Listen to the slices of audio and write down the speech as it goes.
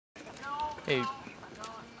Hey.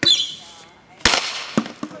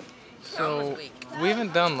 So, we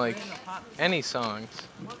haven't done like any songs.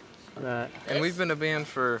 Right. And we've been a band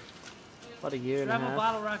for About a year and a half. a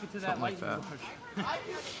bottle rocket to that something like that.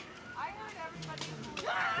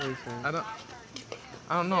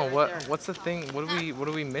 I don't know what's the thing. What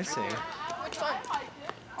are we missing? Which one?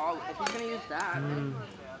 Oh, if you're gonna use that. I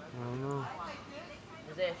don't know.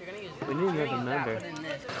 If you're gonna use We need another member.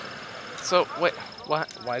 So wait, why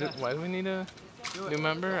do we need a new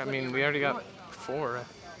member? I mean, we already got 4.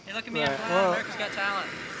 Hey, look at me! Right, I'm well- America's Got Talent.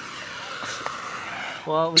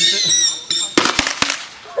 Well,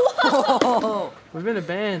 we've been a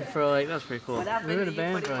band for like, that's pretty cool. We've been a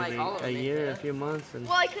band for like a year, a few months, and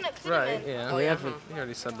Well, I couldn't fit Right? it in. Yeah. we You haven't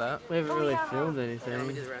already said that. really filmed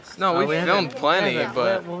anything. No, we filmed plenty,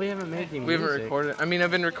 but we haven't made any we haven't music. recorded. I mean,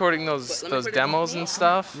 I've been recording those demos and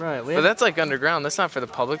stuff. Right. But that's like underground. That's not for the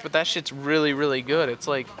public. But that shit's really, really good. It's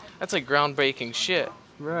like that's like groundbreaking shit.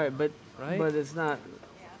 Right, but Right? it's not.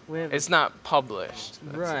 We haven't, It's not published.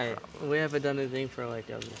 That's the right. problem. We haven't done anything for like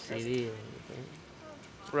a CD or anything.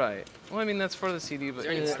 Right. Well, I mean that's for the CD, but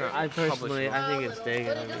it's not I personally, published. I think it's digging.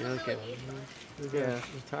 I mean, look at me. Yeah. I'm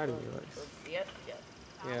tired of you. Like, Yep.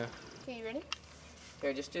 Yeah. Okay, you ready?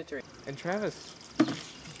 Here, just do 3. And Travis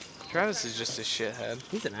is just a shithead.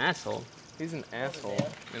 he's an asshole. He's an asshole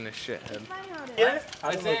and a shithead.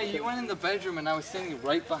 Isaiah, you went in the bedroom and I was standing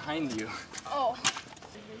right behind you. Oh.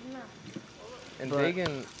 And But-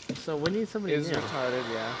 Dagan So we need somebody is new. retarded.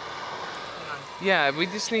 Yeah. Yeah. We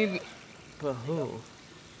just need. But who?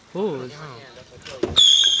 Who is?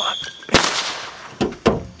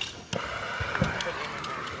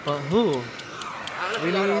 But who? I don't know if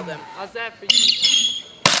we got all of them. How's that for you?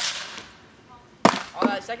 Oh,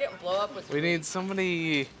 that second blow up was. We need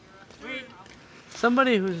somebody.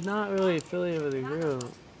 Somebody who's not really affiliated with the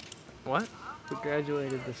group, What? who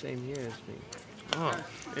graduated the same year as me, Oh.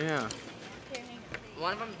 Yeah.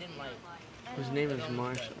 One of them didn't like. whose name is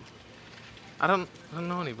Marshall. I don't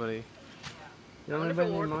know anybody. You know I wonder if anybody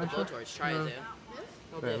it'll named work with the Marshall? blowtorch. Try No. it,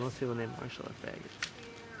 dude. Right, most people named Marshall are faggots.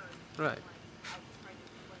 Right.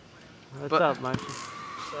 What's But- up, Marshall?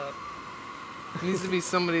 It needs to be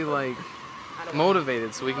somebody like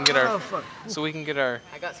motivated, so we can get our Oh, fuck. I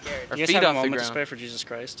got scared. our You guys feet have a off the moment to ground. spare for Jesus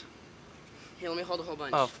Christ? Here, let me hold a whole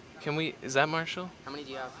bunch. Oh, can we? Is that Marshall? How many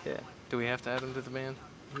do you have? Yeah. Do we have to add him to the band?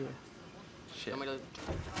 Yeah. Shit. Want me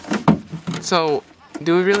to- So,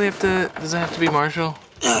 do we really have to? Does it have to be Marshall?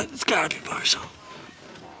 It's gotta be Marshall.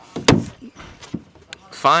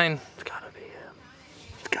 Fine. It's gotta be him.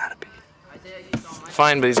 It's gotta be. Isaiah, you saw my.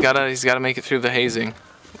 Fine, but he's gotta make it through the hazing.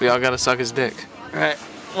 We all gotta suck his dick. Alright,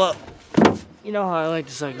 well, you know how I like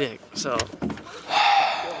to suck dick, so.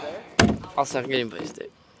 I'll suck anybody's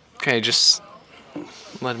dick. Okay, just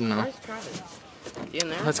let him know. Where's Travis? You in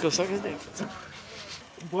there? Let's go suck his dick.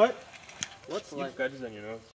 What? What's like? Got on your nose.